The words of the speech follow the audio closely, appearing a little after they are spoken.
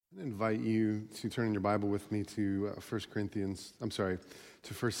I invite you to turn in your Bible with me to 1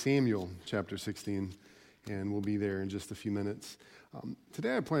 Samuel chapter 16, and we'll be there in just a few minutes.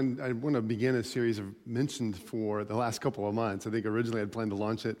 Today I want to begin a series I've mentioned for the last couple of months. I think originally I'd planned to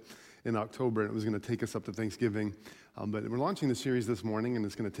launch it in October, and it was going to take us up to Thanksgiving. But we're launching the series this morning, and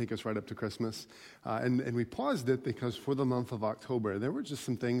it's going to take us right up to Christmas. And we paused it because for the month of October, there were just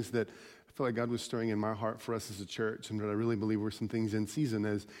some things that I feel like God was stirring in my heart for us as a church, and that I really believe were some things in season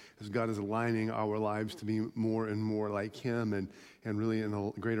as God is aligning our lives to be more and more like Him and really in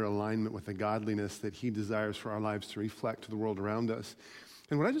a greater alignment with the godliness that He desires for our lives to reflect to the world around us.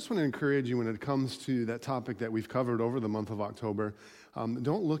 And what I just want to encourage you when it comes to that topic that we've covered over the month of October,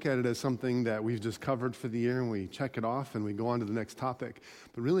 don't look at it as something that we've just covered for the year and we check it off and we go on to the next topic.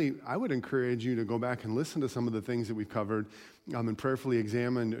 But really, I would encourage you to go back and listen to some of the things that we've covered and prayerfully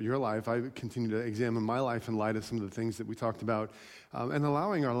examine your life. I continue to examine my life in light of some of the things that we talked about and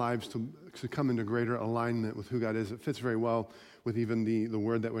allowing our lives to come into greater alignment with who God is. It fits very well with even the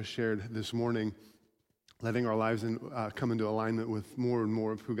word that was shared this morning. Letting our lives come into alignment with more and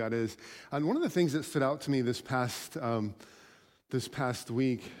more of who God is. And one of the things that stood out to me this past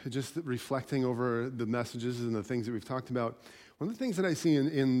week, just reflecting over the messages and the things that we've talked about, one of the things that I see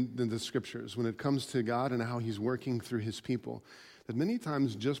in the scriptures when it comes to God and how He's working through His people, that many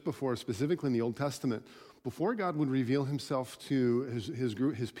times just before, specifically in the Old Testament, before God would reveal Himself to His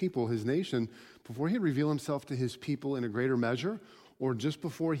group, His people, His nation, before He'd reveal Himself to His people in a greater measure, or just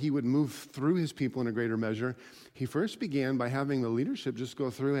before He would move through His people in a greater measure, He first began by having the leadership just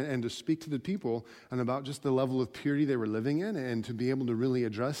go through and to speak to the people and about just the level of purity they were living in and to be able to really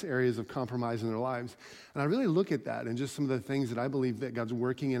address areas of compromise in their lives. And I really look at that and just some of the things that I believe that God's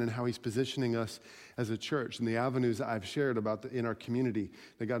working in and how He's positioning us as a church and the avenues that I've shared about in our community,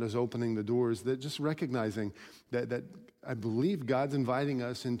 that God is opening the doors, that just recognizing that I believe God's inviting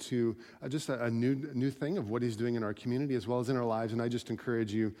us into just a new thing of what He's doing in our community as well as in our lives. And I just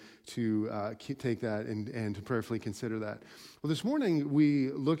encourage you to take that and to prayerfully consider that. Well, this morning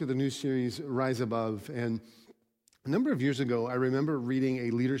we look at the new series, Rise Above. And a number of years ago, I remember reading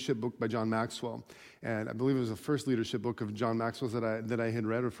a leadership book by John Maxwell. And I believe it was the first leadership book of John Maxwell's that I had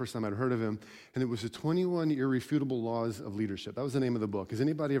read, or the first time I'd heard of him. And it was the 21 Irrefutable Laws of Leadership. That was the name of the book. Has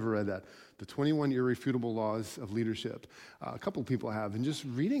anybody ever read that? The 21 Irrefutable Laws of Leadership. A couple people have. And just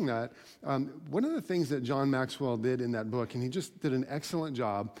reading that, one of the things that John Maxwell did in that book, and he just did an excellent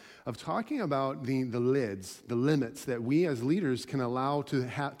job of talking about the lids, the limits that we as leaders can allow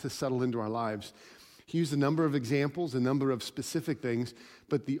to settle into our lives. He used a number of examples, a number of specific things,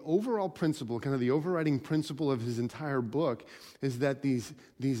 but the overall principle, kind of the overriding principle of his entire book is that these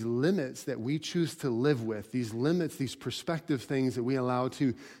limits that we choose to live with, these limits, these perspective things that we allow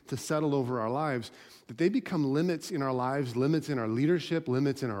to settle over our lives, that they become limits in our lives, limits in our leadership,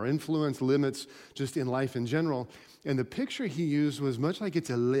 limits in our influence, limits just in life in general. And the picture he used was much like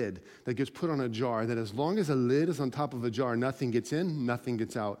it's a lid that gets put on a jar, that as long as a lid is on top of a jar, nothing gets in, nothing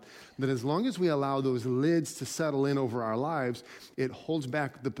gets out. That as long as we allow those lids to settle in over our lives, it holds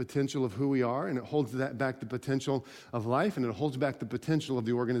back the potential of who we are, and it holds back the potential of life, and it holds back the potential of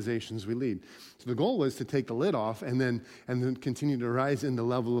the organizations we lead. So the goal was to take the lid off and then continue to rise in the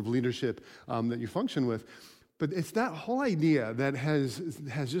level of leadership that you function with. But it's that whole idea that has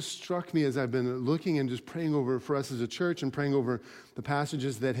just struck me as I've been looking and just praying over for us as a church and praying over the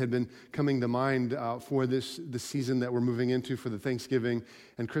passages that had been coming to mind for this season that we're moving into for the Thanksgiving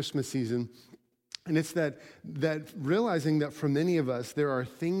and Christmas season. And it's that realizing that for many of us, there are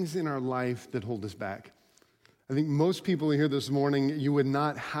things in our life that hold us back. I think most people here this morning, you would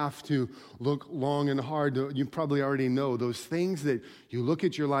not have to look long and hard. You probably already know those things that you look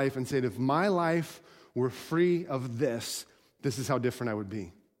at your life and say, if my life were free of this is how different I would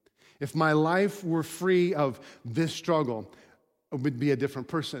be. If my life were free of this struggle, I would be a different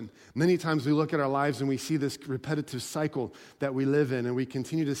person. Many times we look at our lives and we see this repetitive cycle that we live in, and we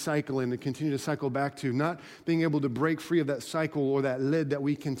continue to cycle in and continue to cycle back to not being able to break free of that cycle or that lid that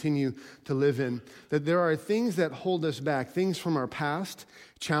we continue to live in. That there are things that hold us back, things from our past,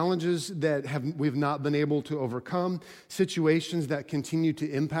 challenges that we've not been able to overcome, situations that continue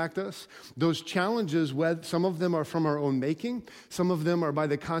to impact us. Those challenges, some of them are from our own making, some of them are by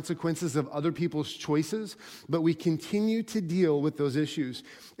the consequences of other people's choices, but we continue to deal with those issues.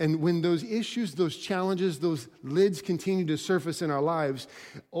 And when those issues, those challenges, those lids continue to surface in our lives,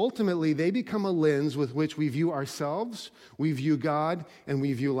 ultimately they become a lens with which we view ourselves, we view God, and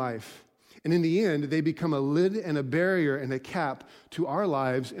we view life. And in the end, they become a lid and a barrier and a cap to our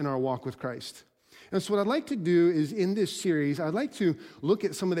lives in our walk with Christ. And so what I'd like to do is in this series, I'd like to look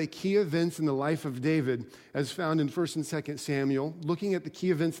at some of the key events in the life of David as found in 1 and 2 Samuel, looking at the key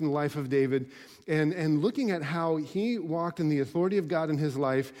events in the life of David and looking at how he walked in the authority of God in his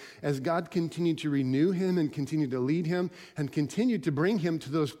life as God continued to renew him and continued to lead him and continued to bring him to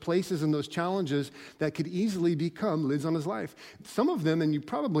those places and those challenges that could easily become lids on his life. Some of them, and you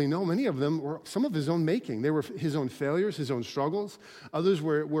probably know many of them, were some of his own making. They were his own failures, his own struggles. Others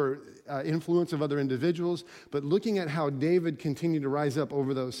were influence of other individuals, but looking at how David continued to rise up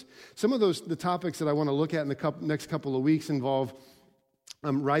over those. Some of the topics that I want to look at in the next couple of weeks involve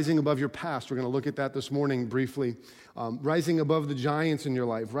rising above your past. We're going to look at that this morning briefly. Rising above the giants in your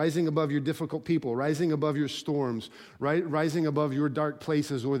life, rising above your difficult people, rising above your storms, rising above your dark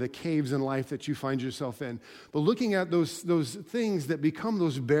places or the caves in life that you find yourself in. But looking at those things that become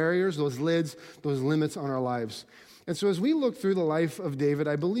those barriers, those lids, those limits on our lives. And so as we look through the life of David,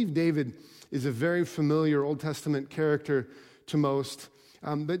 I believe David is a very familiar Old Testament character to most.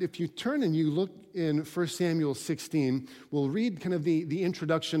 But if you turn and you look in 1 Samuel 16, we'll read kind of the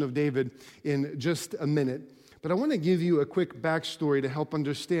introduction of David in just a minute. But I want to give you a quick backstory to help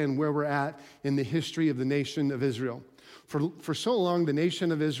understand where we're at in the history of the nation of Israel. For so long, the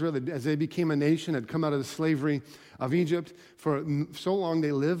nation of Israel, as they became a nation, had come out of the slavery of Egypt. For so long,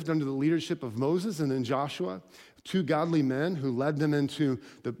 they lived under the leadership of Moses and then Joshua, two godly men who led them into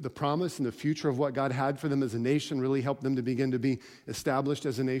the promise and the future of what God had for them as a nation, really helped them to begin to be established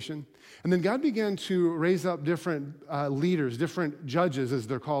as a nation. And then God began to raise up different leaders, different judges, as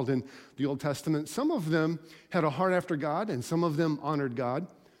they're called in the Old Testament. Some of them had a heart after God, and some of them honored God.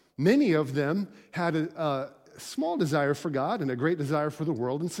 Many of them had a small desire for God and a great desire for the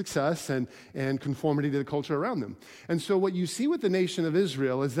world and success and conformity to the culture around them. And so what you see with the nation of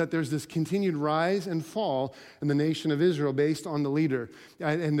Israel is that there's this continued rise and fall in the nation of Israel based on the leader.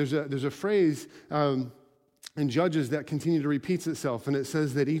 And there's a phrase in Judges that continue to repeats itself, and it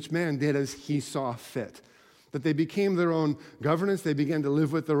says that each man did as he saw fit. That they became their own governance. They began to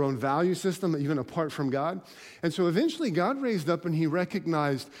live with their own value system, even apart from God. And so eventually God raised up and he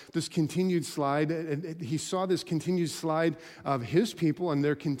recognized this continued slide. And he saw this continued slide of his people and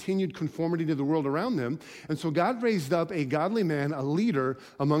their continued conformity to the world around them. And so God raised up a godly man, a leader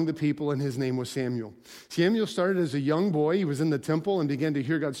among the people, and his name was Samuel. Samuel started as a young boy. He was in the temple and began to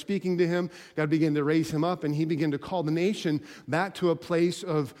hear God speaking to him. God began to raise him up, and he began to call the nation back to a place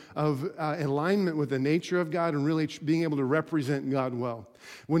of alignment with the nature of God and really being able to represent God well.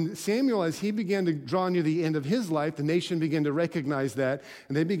 When Samuel, as he began to draw near the end of his life, the nation began to recognize that,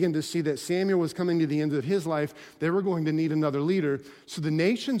 and they began to see that Samuel was coming to the end of his life. They were going to need another leader. So the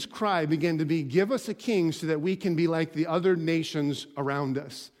nation's cry began to be, give us a king so that we can be like the other nations around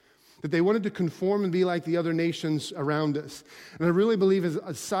us. That they wanted to conform and be like the other nations around us. And I really believe, as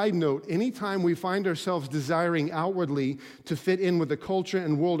a side note, anytime we find ourselves desiring outwardly to fit in with the culture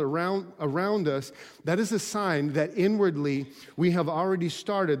and world around us, that is a sign that inwardly we have already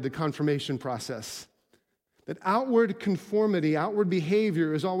started the confirmation process. That outward conformity, outward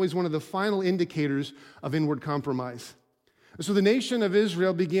behavior is always one of the final indicators of inward compromise. So the nation of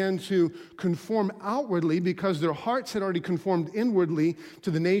Israel began to conform outwardly because their hearts had already conformed inwardly to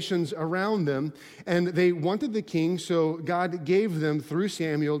the nations around them, and they wanted the king, so God gave them, through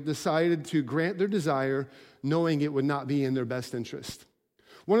Samuel, decided to grant their desire, knowing it would not be in their best interest.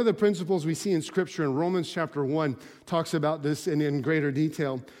 One of the principles we see in Scripture in Romans chapter 1 talks about this in greater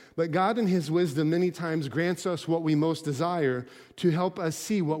detail, but God in his wisdom many times grants us what we most desire to help us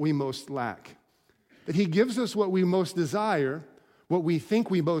see what we most lack. That he gives us what we most desire, what we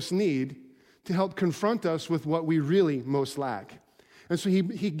think we most need, to help confront us with what we really most lack. And so he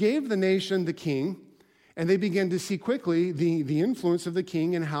gave the nation the king, and they began to see quickly the influence of the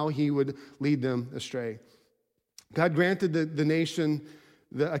king and how he would lead them astray. God granted the nation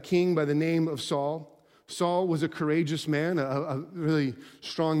a king by the name of Saul. Saul was a courageous man, a really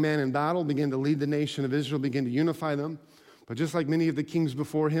strong man in battle, began to lead the nation of Israel, began to unify them. But just like many of the kings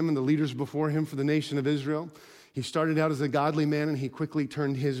before him and the leaders before him for the nation of Israel, he started out as a godly man and he quickly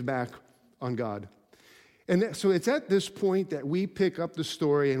turned his back on God. And so it's at this point that we pick up the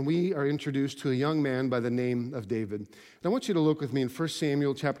story and we are introduced to a young man by the name of David. And I want you to look with me in 1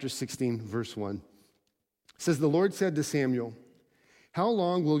 Samuel chapter 16, verse 1. It says, the Lord said to Samuel, how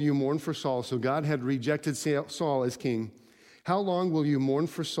long will you mourn for Saul? So God had rejected Saul as king. How long will you mourn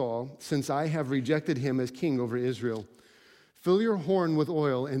for Saul, since I have rejected him as king over Israel? Fill your horn with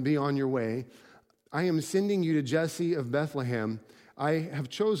oil and be on your way. I am sending you to Jesse of Bethlehem. I have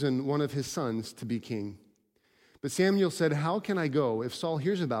chosen one of his sons to be king. But Samuel said, how can I go? If Saul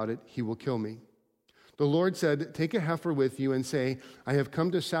hears about it, he will kill me. The Lord said, take a heifer with you and say, I have come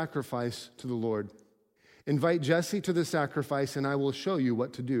to sacrifice to the Lord. Invite Jesse to the sacrifice, and I will show you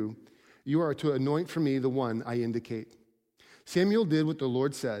what to do. You are to anoint for me the one I indicate." Samuel did what the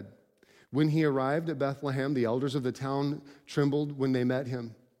Lord said. When he arrived at Bethlehem, the elders of the town trembled when they met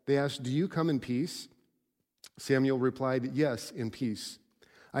him. They asked, "Do you come in peace?" Samuel replied, "Yes, in peace.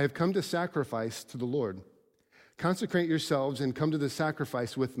 I have come to sacrifice to the Lord. Consecrate yourselves and come to the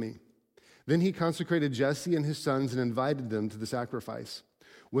sacrifice with me." Then he consecrated Jesse and his sons and invited them to the sacrifice.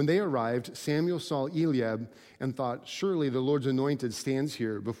 When they arrived, Samuel saw Eliab and thought, "Surely the Lord's anointed stands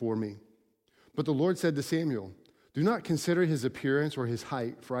here before me." But the Lord said to Samuel, "Do not consider his appearance or his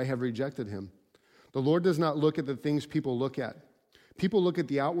height, for I have rejected him. The Lord does not look at the things people look at. People look at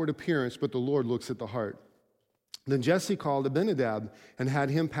the outward appearance, but the Lord looks at the heart." Then Jesse called Abinadab and had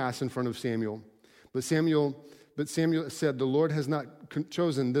him pass in front of Samuel. But Samuel said, "The Lord has not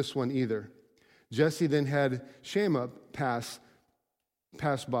chosen this one either." Jesse then had Shammah pass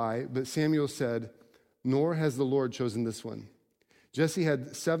by, but Samuel said, "Nor has the Lord chosen this one." Jesse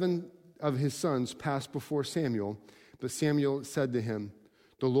had 7 of his sons pass before Samuel, but Samuel said to him,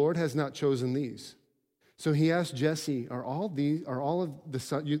 "The Lord has not chosen these." So he asked Jesse, "Are all these the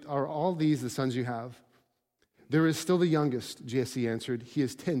sons you have?" "There is still the youngest," Jesse answered. "He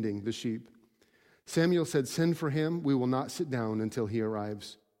is tending the sheep." Samuel said, "Send for him. We will not sit down until he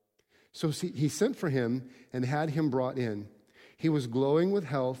arrives." So he sent for him and had him brought in. He was glowing with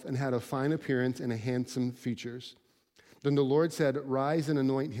health and had a fine appearance and handsome features. Then the Lord said, "Rise and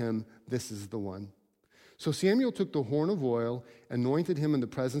anoint him. This is the one." So Samuel took the horn of oil, anointed him in the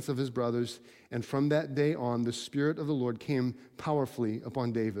presence of his brothers, and from that day on the Spirit of the Lord came powerfully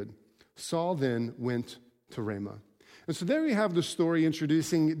upon David. Saul then went to Ramah. And so there we have the story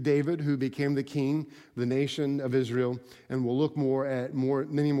introducing David, who became the king, the nation of Israel, and we'll look at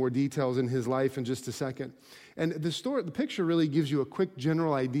many more details in his life in just a second. And the picture really gives you a quick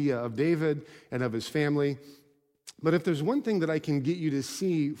general idea of David and of his family. But if there's one thing that I can get you to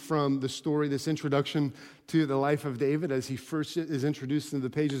see from the story, this introduction to the life of David as he first is introduced into the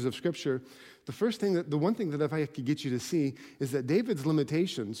pages of Scripture, the one thing that if I could get you to see is that David's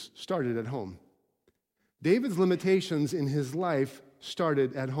limitations started at home. David's limitations in his life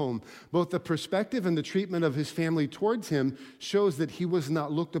started at home. Both the perspective and the treatment of his family towards him shows that he was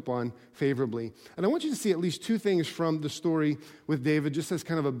not looked upon favorably. And I want you to see at least 2 things from the story with David, just as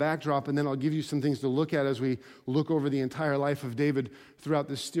kind of a backdrop, and then I'll give you some things to look at as we look over the entire life of David throughout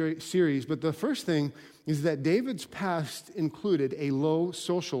this series. But the first thing is that David's past included a low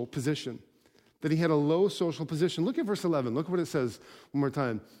social position, that he had a low social position. Look at verse 11. Look at what it says one more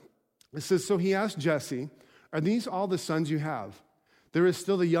time. It says, "So he asked Jesse, 'Are these all the sons you have?' 'There is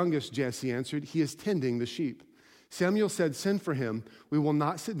still the youngest,' Jesse answered. 'He is tending the sheep.' Samuel said, 'Send for him. We will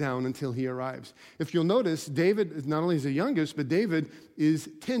not sit down until he arrives.'" If you'll notice, David is not only the youngest, but David is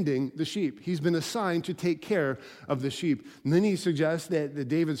tending the sheep. He's been assigned to take care of the sheep. And then he suggests that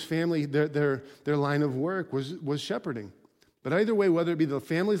David's family, their line of work was shepherding. But either way, whether it be the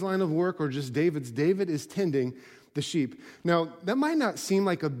family's line of work or just David's, David is tending the sheep. Now, that might not seem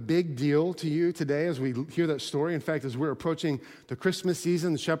like a big deal to you today as we hear that story. In fact, as we're approaching the Christmas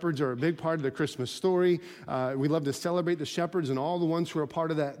season, the shepherds are a big part of the Christmas story. We love to celebrate the shepherds and all the ones who are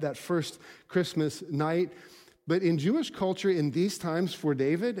part of that first Christmas night. But in Jewish culture in these times for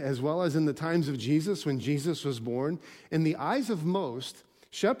David, as well as in the times of Jesus when Jesus was born, in the eyes of most,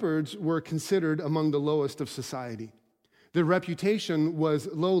 shepherds were considered among the lowest of society. Their reputation was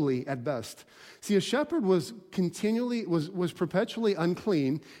lowly at best. See, a shepherd was perpetually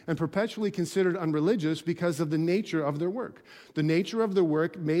unclean and perpetually considered unreligious because of the nature of their work. The nature of their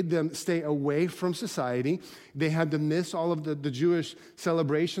work made them stay away from society. They had to miss all of the Jewish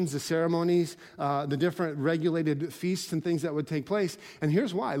celebrations, the ceremonies, the different regulated feasts and things that would take place. And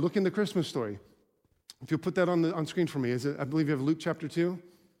here's why. Look in the Christmas story. If you'll put that on screen for me. I believe you have Luke chapter 2.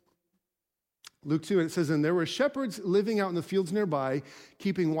 Luke 2, and it says, "And there were shepherds living out in the fields nearby,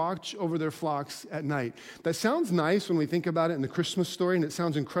 keeping watch over their flocks at night." That sounds nice when we think about it in the Christmas story, and it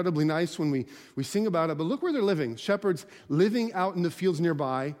sounds incredibly nice when we sing about it, but look where they're living. Shepherds living out in the fields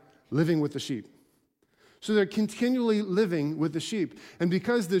nearby, living with the sheep. So they're continually living with the sheep. And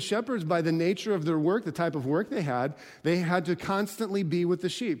because the shepherds, by the nature of their work, the type of work they had to constantly be with the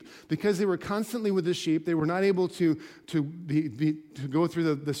sheep. Because they were constantly with the sheep, they were not able to go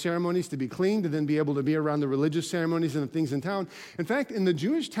through the ceremonies, to be clean, to then be able to be around the religious ceremonies and the things in town. In fact, in the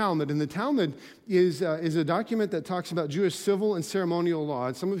Jewish Talmud, and the Talmud is a document that talks about Jewish civil and ceremonial law.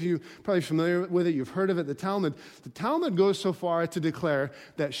 And some of you are probably familiar with it. You've heard of it, the Talmud. The Talmud goes so far to declare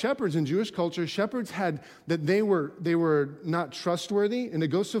that shepherds in Jewish culture, that they were not trustworthy, and it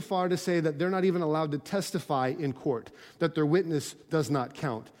goes so far to say that they're not even allowed to testify in court, that their witness does not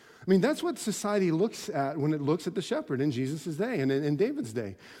count. I mean, that's what society looks at when it looks at the shepherd in Jesus' day and in David's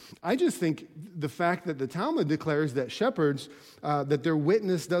day. I just think the fact that the Talmud declares that shepherds, that their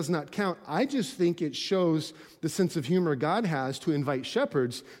witness does not count, I just think it shows the sense of humor God has to invite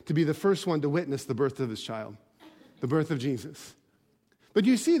shepherds to be the first one to witness the birth of his child, the birth of Jesus. But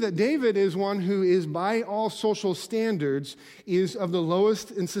you see that David is one who is, by all social standards, is of the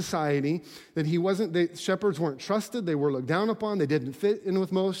lowest in society, that shepherds weren't trusted, they were looked down upon, they didn't fit in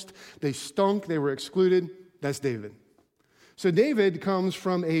with most, they stunk, they were excluded. That's David. So David comes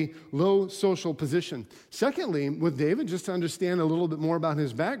from a low social position. Secondly, with David, just to understand a little bit more about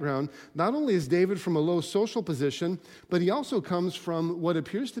his background, not only is David from a low social position, but he also comes from what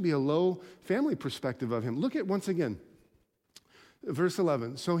appears to be a low family perspective of him. Look at, once again, verse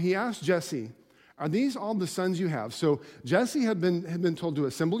 11. So he asked Jesse, are these all the sons you have? So Jesse had been told to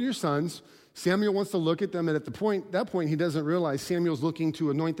assemble your sons. Samuel wants to look at them, and at that point, he doesn't realize Samuel's looking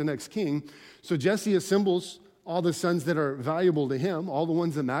to anoint the next king. So Jesse assembles all the sons that are valuable to him, all the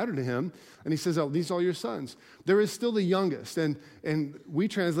ones that matter to him, and he says, oh, these are all your sons. There is still the youngest, and we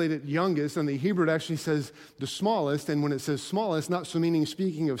translate it youngest, and the Hebrew it actually says the smallest, and when it says smallest, not so meaning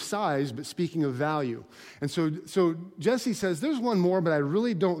speaking of size, but speaking of value. And so Jesse says, there's one more, but I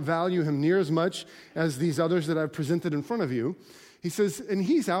really don't value him near as much as these others that I've presented in front of you. He says, and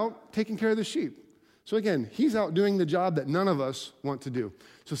he's out taking care of the sheep. So again, he's out doing the job that none of us want to do.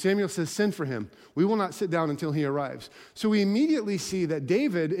 So Samuel says, send for him. We will not sit down until he arrives. So we immediately see that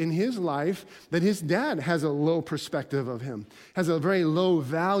David, in his life, that his dad has a low perspective of him, has a very low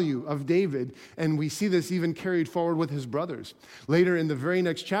value of David, and we see this even carried forward with his brothers. Later in the very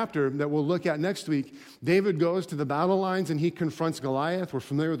next chapter that we'll look at next week, David goes to the battle lines and he confronts Goliath. We're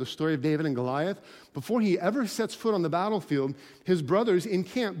familiar with the story of David and Goliath. Before he ever sets foot on the battlefield, his brothers in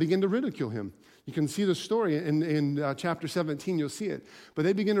camp begin to ridicule him. You can see the story in chapter 17, you'll see it. But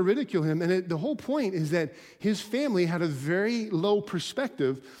they begin to ridicule him, and the whole point is that his family had a very low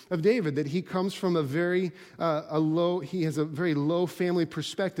perspective of David, that he comes from he has a very low family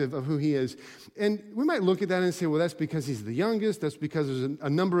perspective of who he is. And we might look at that and say, well, that's because he's the youngest, that's because there's a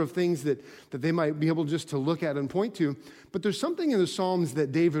number of things that they might be able just to look at and point to. But there's something in the Psalms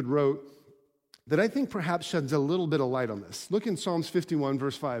that David wrote that I think perhaps sheds a little bit of light on this. Look in Psalms 51,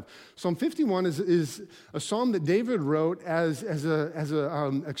 verse 5. Psalm 51 is a psalm that David wrote as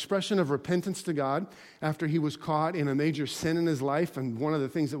an expression of repentance to God after he was caught in a major sin in his life, and one of the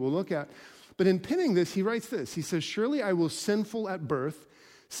things that we'll look at. But in penning this, he writes this. He says, surely I was sinful at birth,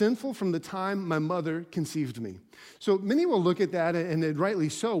 sinful from the time my mother conceived me. So many will look at that, and rightly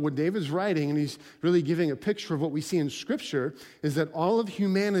so. What David's writing, and he's really giving a picture of what we see in Scripture, is that all of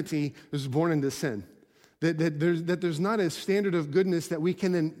humanity is born into sin. That there's not a standard of goodness that we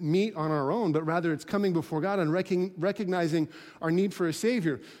can then meet on our own, but rather it's coming before God and recognizing our need for a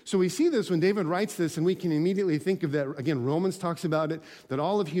Savior. So we see this when David writes this, and we can immediately think of that. Again, Romans talks about it, that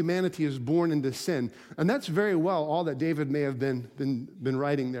all of humanity is born into sin. And that's very well all that David may have been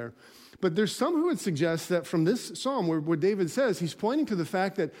writing there. But there's some who would suggest that from this psalm where David says, he's pointing to the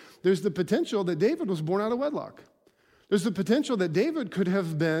fact that there's the potential that David was born out of wedlock. There's the potential that David could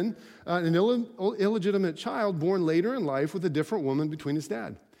have been an illegitimate child born later in life with a different woman between his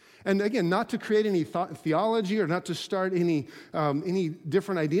dad. And again, not to create any theology or not to start any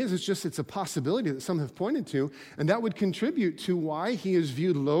different ideas. It's a possibility that some have pointed to, and that would contribute to why he is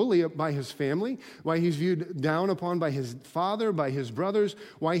viewed lowly by his family, why he's viewed down upon by his father, by his brothers,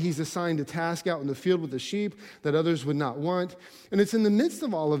 why he's assigned a task out in the field with the sheep that others would not want. And it's in the midst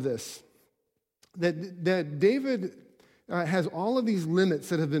of all of this that David has all of these limits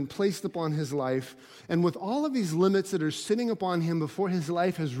that have been placed upon his life. And with all of these limits that are sitting upon him before his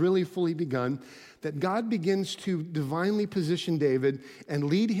life has really fully begun, that God begins to divinely position David and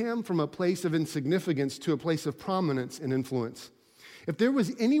lead him from a place of insignificance to a place of prominence and influence. If there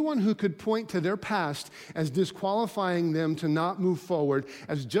was anyone who could point to their past as disqualifying them to not move forward,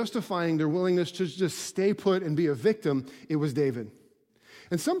 as justifying their willingness to just stay put and be a victim, it was David.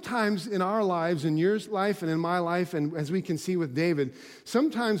 And sometimes in our lives, in your life and in my life, and as we can see with David,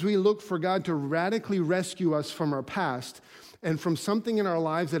 sometimes we look for God to radically rescue us from our past and from something in our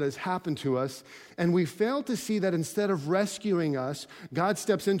lives that has happened to us, and we fail to see that instead of rescuing us, God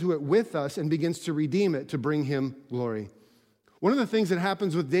steps into it with us and begins to redeem it to bring him glory. One of the things that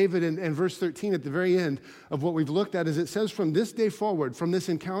happens with David in verse 13 at the very end of what we've looked at is it says from this day forward, from this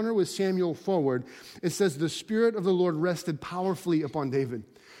encounter with Samuel forward, it says the Spirit of the Lord rested powerfully upon David.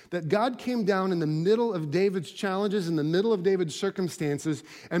 That God came down in the middle of David's challenges, in the middle of David's circumstances,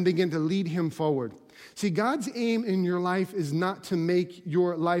 and began to lead him forward. See, God's aim in your life is not to make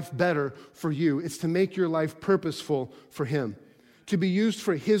your life better for you. It's to make your life purposeful for him. to be used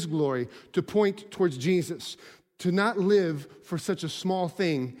for his glory, to point towards Jesus, to not live for such a small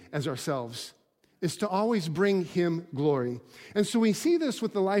thing as ourselves, is to always bring him glory. And so we see this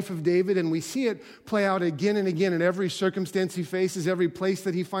with the life of David, and we see it play out again and again in every circumstance he faces, every place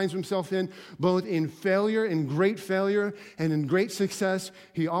that he finds himself in, both in failure, in great failure, and in great success.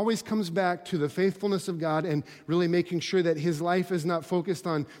 He always comes back to the faithfulness of God and really making sure that his life is not focused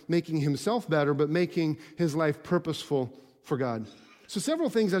on making himself better, but making his life purposeful for God. So several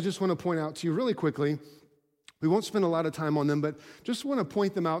things I just want to point out to you really quickly. We won't spend a lot of time on them, but just want to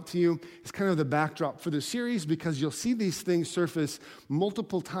point them out to you as kind of the backdrop for the series, because you'll see these things surface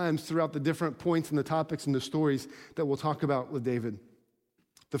multiple times throughout the different points and the topics and the stories that we'll talk about with David.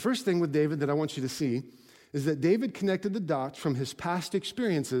 The first thing with David that I want you to see is that David connected the dots from his past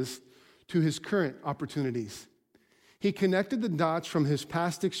experiences to his current opportunities. He connected the dots from his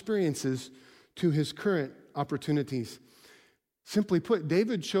past experiences to his current opportunities. Simply put,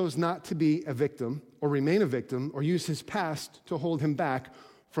 David chose not to be a victim or remain a victim or use his past to hold him back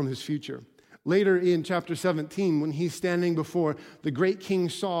from his future. Later in chapter 17, when he's standing before the great King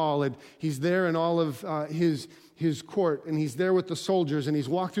Saul, and he's there in all of his court, and he's there with the soldiers, and he's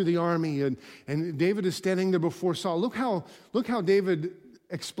walked through the army, and David is standing there before Saul. Look how David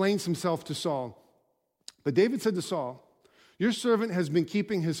explains himself to Saul. But David said to Saul, "Your servant has been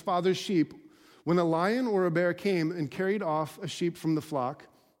keeping his father's sheep. When a lion or a bear came and carried off a sheep from the flock,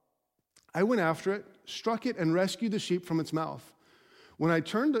 I went after it, struck it, and rescued the sheep from its mouth. When it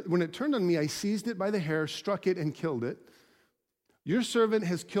turned on me, I seized it by the hair, struck it, and killed it. Your servant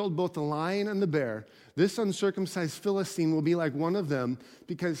has killed both the lion and the bear. This uncircumcised Philistine will be like one of them,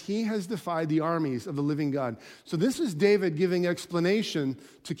 because he has defied the armies of the living God." So this is David giving explanation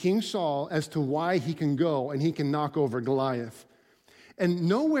to King Saul as to why he can go and he can knock over Goliath. And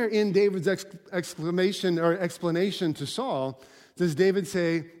nowhere in David's explanation to Saul does David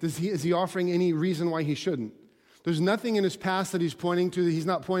say, is he offering any reason why he shouldn't? There's nothing in his past that he's pointing to. He's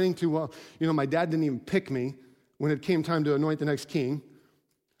not pointing to, well, my dad didn't even pick me when it came time to anoint the next king.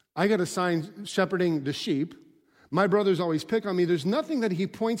 I got assigned shepherding the sheep. My brothers always pick on me. There's nothing that he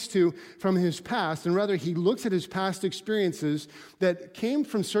points to from his past, and rather he looks at his past experiences that came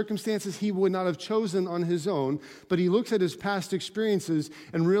from circumstances he would not have chosen on his own, but he looks at his past experiences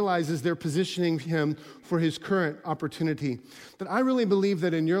and realizes they're positioning him for his current opportunity. But I really believe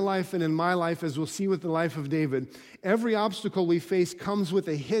that in your life and in my life, as we'll see with the life of David, every obstacle we face comes with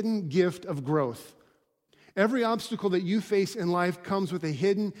a hidden gift of growth. Every obstacle that you face in life comes with a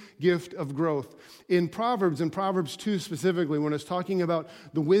hidden gift of growth. In Proverbs 2 specifically, when it's talking about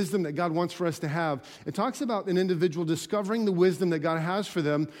the wisdom that God wants for us to have, it talks about an individual discovering the wisdom that God has for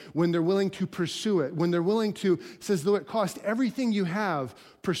them when they're willing to pursue it. When they're willing to, it says, though it cost everything you have,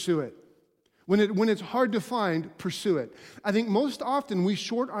 pursue it. When it's hard to find, pursue it. I think most often we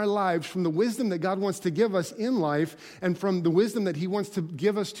short our lives from the wisdom that God wants to give us in life and from the wisdom that he wants to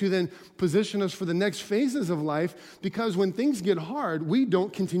give us to then position us for the next phases of life, because when things get hard, we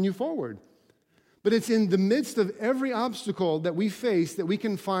don't continue forward. But it's in the midst of every obstacle that we face that we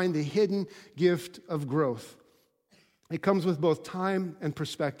can find the hidden gift of growth. It comes with both time and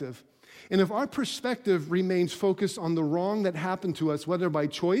perspective. And if our perspective remains focused on the wrong that happened to us, whether by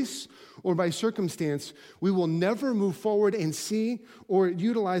choice or by circumstance, we will never move forward and see or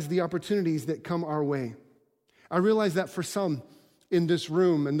utilize the opportunities that come our way. I realize that for some in this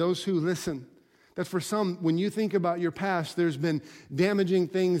room and those who listen, that for some, when you think about your past, there's been damaging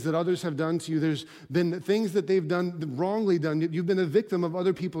things that others have done to you. There's been things that they've done, wrongly done. You've been a victim of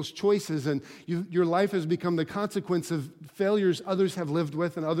other people's choices, and your life has become the consequence of failures others have lived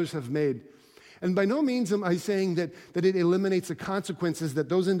with and others have made. And by no means am I saying that it eliminates the consequences that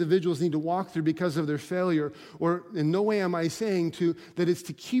those individuals need to walk through because of their failure, or in no way am I saying that it's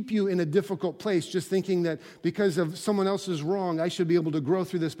to keep you in a difficult place, just thinking that because of someone else's wrong, I should be able to grow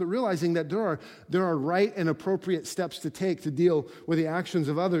through this, but realizing that there are right and appropriate steps to take to deal with the actions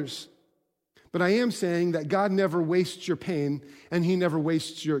of others. But I am saying that God never wastes your pain, and he never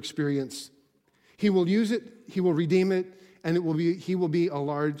wastes your experience. He will use it, he will redeem it, and he will be a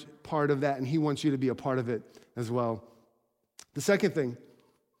large part of that, and he wants you to be a part of it as well. The second thing,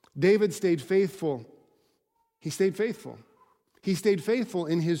 David stayed faithful. He stayed faithful. He stayed faithful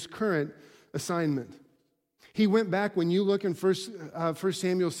in his current assignment. He went back, when you look in 1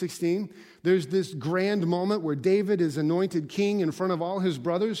 Samuel 16, there's this grand moment where David is anointed king in front of all his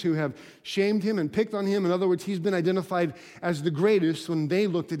brothers who have shamed him and picked on him. In other words, he's been identified as the greatest when they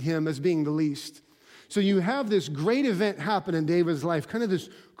looked at him as being the least. So you have this great event happen in David's life, kind of this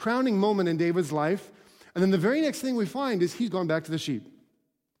crowning moment in David's life. And then the very next thing we find is he's gone back to the sheep.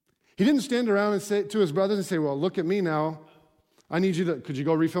 He didn't stand around and say to his brothers and say, well, look at me now. I need you to, could you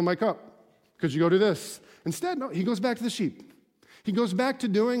go refill my cup? Could you go do this? Instead, no, he goes back to the sheep. He goes back to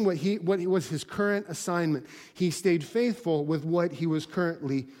doing what was his current assignment. He stayed faithful with what he was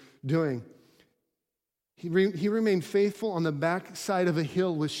currently doing. He remained faithful on the backside of a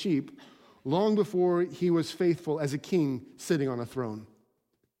hill with sheep long before he was faithful as a king sitting on a throne.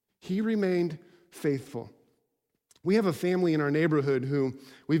 He remained faithful. We have a family in our neighborhood who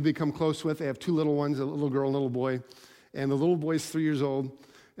we've become close with. They have two little ones, a little girl and a little boy. And the little boy's 3 years old.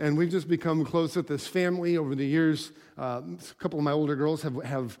 And we've just become close with this family over the years. A couple of my older girls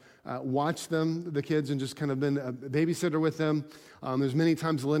have watched them, the kids, and just kind of been a babysitter with them. There's many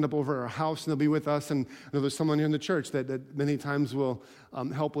times they'll end up over at our house and they'll be with us. And I know there's someone here in the church that many times will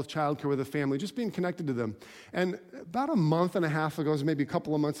help with childcare with a family, just being connected to them. And about a month and a half ago, maybe a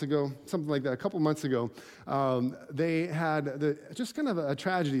couple of months ago, something like that, a couple of months ago, they had just kind of a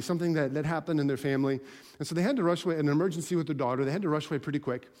tragedy, something that happened in their family. And so they had to rush away, an emergency with their daughter. They had to rush away pretty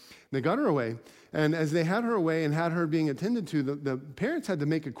quick. They got her away. And as they had her away and had her being attended to, the parents had to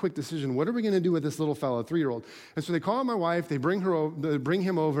make a quick decision. What are we going to do with this little fella, 3-year-old? And so they call my wife. They bring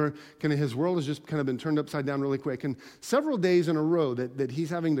him over. Kind of his world has just kind of been turned upside down really quick. And several days in a row that he's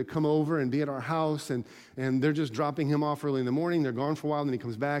having to come over and be at our house. And they're just dropping him off early in the morning. They're gone for a while. And then he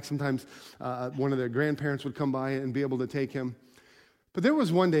comes back. Sometimes one of their grandparents would come by and be able to take him. But there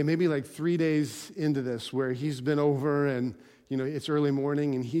was one day, maybe like 3 days into this, where he's been over and, it's early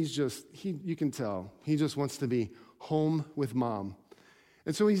morning and you can tell, he just wants to be home with mom.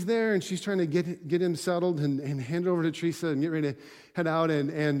 And so he's there and she's trying to get him settled and hand it over to Teresa and get ready to head out.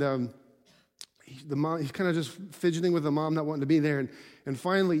 And he's kind of just fidgeting with the mom, not wanting to be there. And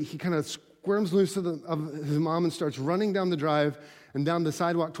finally, he kind of squirms loose of his mom and starts running down the drive and down the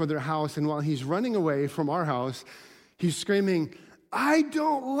sidewalk toward their house. And while he's running away from our house, he's screaming, "I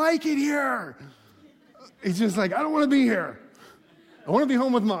don't like it here." He's just like, "I don't want to be here. I want to be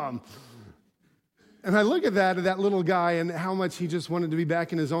home with mom." And I look at that little guy and how much he just wanted to be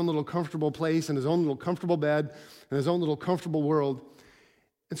back in his own little comfortable place, in his own little comfortable bed, in his own little comfortable world.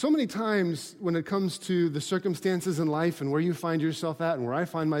 And so many times when it comes to the circumstances in life and where you find yourself at and where I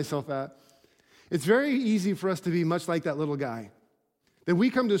find myself at, it's very easy for us to be much like that little guy. That we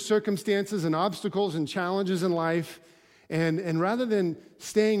come to circumstances and obstacles and challenges in life, and rather than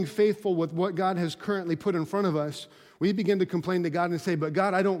staying faithful with what God has currently put in front of us, we begin to complain to God and say, "But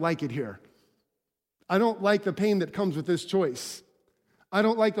God, I don't like it here. I don't like the pain that comes with this choice. I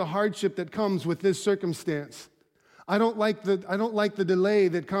don't like the hardship that comes with this circumstance. I don't like the delay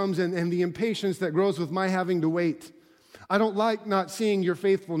that comes and the impatience that grows with my having to wait. I don't like not seeing your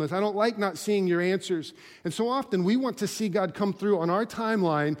faithfulness. I don't like not seeing your answers." And so often we want to see God come through on our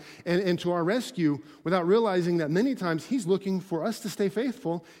timeline and to our rescue without realizing that many times he's looking for us to stay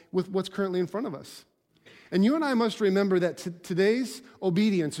faithful with what's currently in front of us. And you and I must remember that today's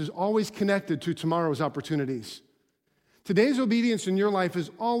obedience is always connected to tomorrow's opportunities. Today's obedience in your life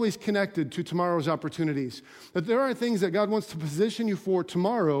is always connected to tomorrow's opportunities. That there are things that God wants to position you for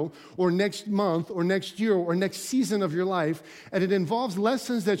tomorrow or next month or next year or next season of your life, and it involves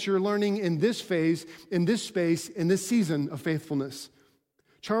lessons that you're learning in this phase, in this space, in this season of faithfulness.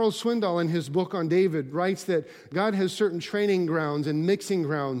 Charles Swindoll, in his book on David, writes that God has certain training grounds and mixing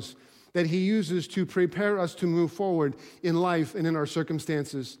grounds that he uses to prepare us to move forward in life and in our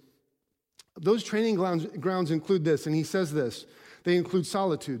circumstances. Those training grounds include this, and he says this. They include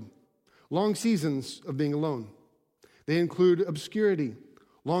solitude, long seasons of being alone. They include obscurity,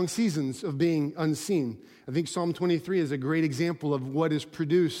 long seasons of being unseen. I think Psalm 23 is a great example of what is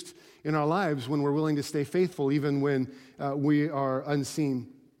produced in our lives when we're willing to stay faithful, even when we are unseen.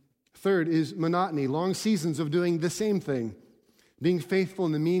 Third is monotony, long seasons of doing the same thing. Being faithful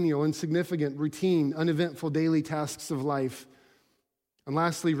in the menial, insignificant, routine, uneventful daily tasks of life. And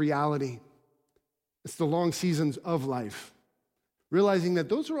lastly, reality. It's the long seasons of life. Realizing that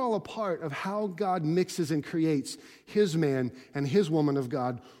those are all a part of how God mixes and creates his man and his woman of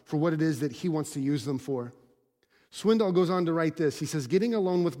God for what it is that he wants to use them for. Swindoll goes on to write this. He says, getting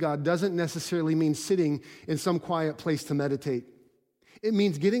alone with God doesn't necessarily mean sitting in some quiet place to meditate. It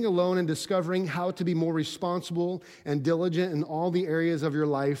means getting alone and discovering how to be more responsible and diligent in all the areas of your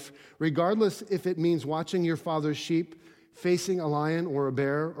life, regardless if it means watching your father's sheep, facing a lion or a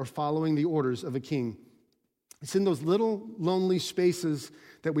bear, or following the orders of a king. It's in those little lonely spaces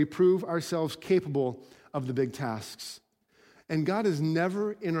that we prove ourselves capable of the big tasks. And God is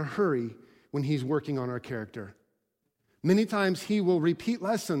never in a hurry when he's working on our character. Many times he will repeat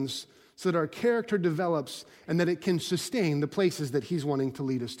lessons so that our character develops and that it can sustain the places that he's wanting to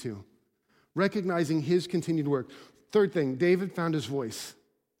lead us to. Recognizing his continued work. Third thing, David found his voice.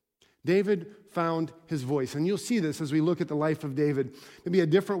 David found his voice. And you'll see this as we look at the life of David. Maybe a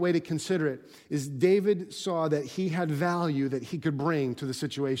different way to consider it is David saw that he had value that he could bring to the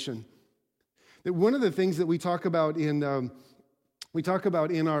situation. That one of the things that we talk about in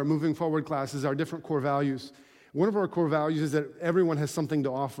our Moving Forward class is our different core values. One of our core values is that everyone has something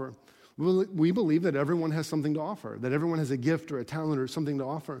to offer. We believe that everyone has something to offer, that everyone has a gift or a talent or something to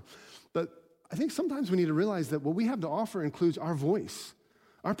offer. But I think sometimes we need to realize that what we have to offer includes our voice,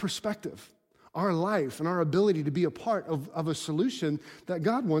 our perspective, our life, and our ability to be a part of a solution that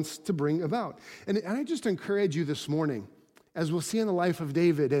God wants to bring about. And I just encourage you this morning, as we'll see in the life of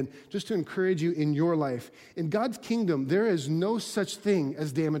David, and just to encourage you in your life, in God's kingdom, there is no such thing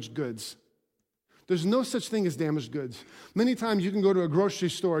as damaged goods. There's no such thing as damaged goods. Many times you can go to a grocery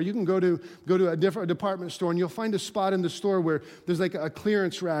store, you can go to a different department store, and you'll find a spot in the store where there's like a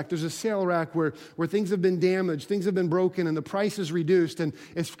clearance rack, there's a sale rack where things have been damaged, things have been broken, and the price is reduced, and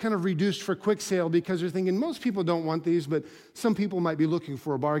it's kind of reduced for quick sale because you're thinking, most people don't want these, but some people might be looking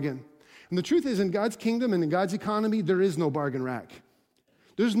for a bargain. And the truth is, in God's kingdom and in God's economy, there is no bargain rack.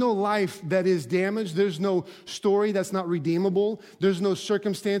 There's no life that is damaged. There's no story that's not redeemable. There's no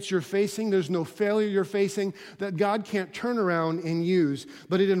circumstance you're facing. There's no failure you're facing that God can't turn around and use.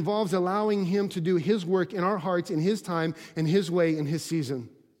 But it involves allowing Him to do His work in our hearts, in His time, in His way, in His season.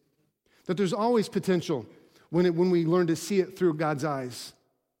 That there's always potential when we learn to see it through God's eyes.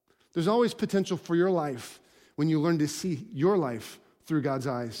 There's always potential for your life when you learn to see your life through God's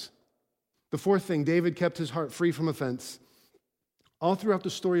eyes. The fourth thing, David kept his heart free from offense. All throughout the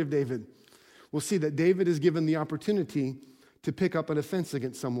story of David, we'll see that David is given the opportunity to pick up an offense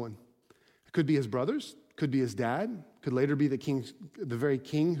against someone. It could be his brothers, could be his dad, could later be the very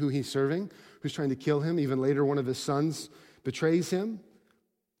king who he's serving, who's trying to kill him. Even later, one of his sons betrays him.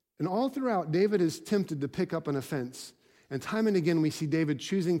 And all throughout, David is tempted to pick up an offense. And time and again, we see David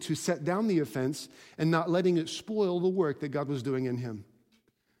choosing to set down the offense and not letting it spoil the work that God was doing in him.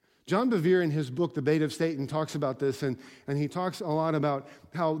 John Bevere, in his book, The Bait of Satan, talks about this, and he talks a lot about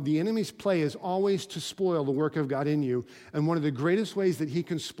how the enemy's play is always to spoil the work of God in you. And one of the greatest ways that he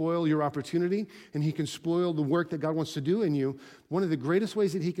can spoil your opportunity and he can spoil the work that God wants to do in you, one of the greatest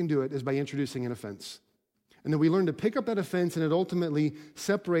ways that he can do it is by introducing an offense. And then we learn to pick up that offense, and it ultimately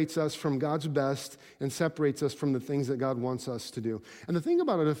separates us from God's best and separates us from the things that God wants us to do. And the thing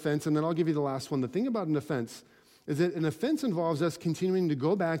about an offense, and then I'll give you the last one, the thing about an offense is that an offense involves us continuing to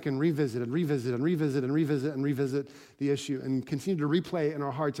go back and revisit and revisit and revisit and revisit and revisit the issue and continue to replay it in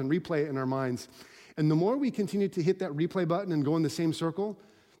our hearts and replay it in our minds. And the more we continue to hit that replay button and go in the same circle,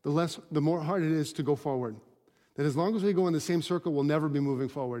 the more hard it is to go forward. That as long as we go in the same circle, we'll never be moving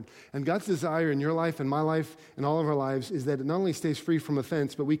forward. And God's desire in your life and my life and all of our lives is that it not only stays free from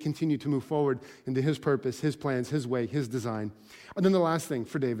offense, but we continue to move forward into His purpose, His plans, His way, His design. And then the last thing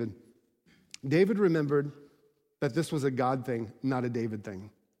for David. David remembered that this was a God thing, not a David thing.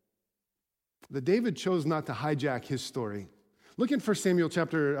 That David chose not to hijack his story. Look in 1 Samuel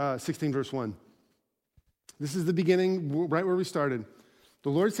chapter 16, verse 1. This is the beginning, right where we started. The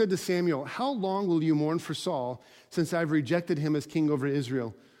Lord said to Samuel, "How long will you mourn for Saul, since I've rejected him as king over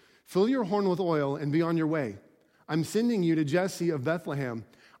Israel? Fill your horn with oil and be on your way. I'm sending you to Jesse of Bethlehem.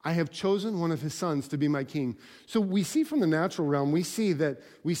 I have chosen one of his sons to be my king." So we see from the natural realm, we see that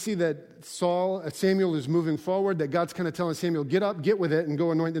Samuel is moving forward, that God's kind of telling Samuel, get up, get with it, and go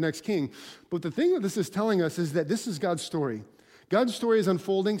anoint the next king. But the thing that this is telling us is that this is God's story. God's story is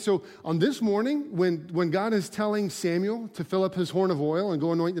unfolding. So on this morning, when God is telling Samuel to fill up his horn of oil and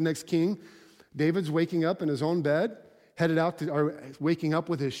go anoint the next king, David's waking up in his own bed, waking up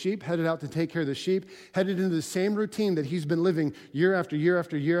with his sheep, headed out to take care of the sheep, headed into the same routine that he's been living year after year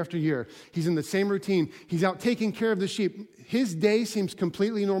after year after year. He's in the same routine. He's out taking care of the sheep. His day seems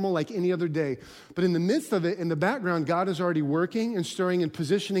completely normal like any other day. But in the midst of it, in the background, God is already working and stirring and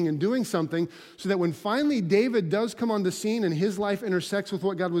positioning and doing something so that when finally David does come on the scene and his life intersects with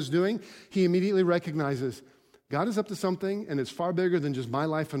what God was doing, he immediately recognizes God is up to something, and it's far bigger than just my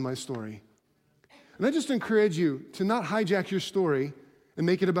life and my story. And I just encourage you to not hijack your story and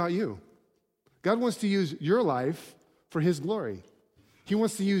make it about you. God wants to use your life for His glory. He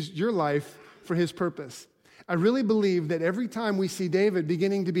wants to use your life for His purpose. I really believe that every time we see David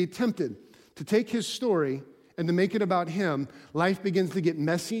beginning to be tempted to take his story and to make it about him, life begins to get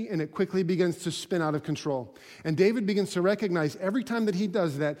messy and it quickly begins to spin out of control. And David begins to recognize every time that he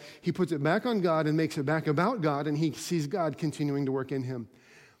does that, he puts it back on God and makes it back about God, and he sees God continuing to work in him.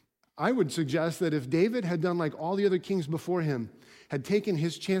 I would suggest that if David had done like all the other kings before him, had taken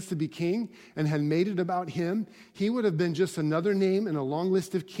his chance to be king and had made it about him, he would have been just another name in a long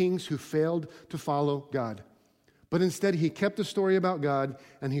list of kings who failed to follow God. But instead, he kept the story about God,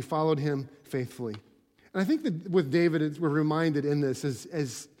 and he followed him faithfully. And I think that with David, we're reminded in this,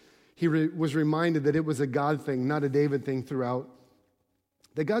 as he was reminded that it was a God thing, not a David thing throughout,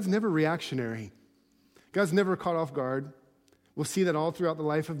 that God's never reactionary. God's never caught off guard. We'll see that all throughout the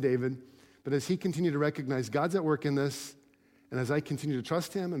life of David. But as he continued to recognize God's at work in this, and as I continue to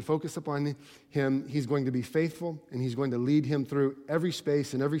trust him and focus upon him, he's going to be faithful, and he's going to lead him through every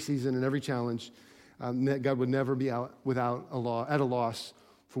space and every season and every challenge. That God would never be at a loss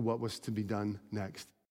for what was to be done next.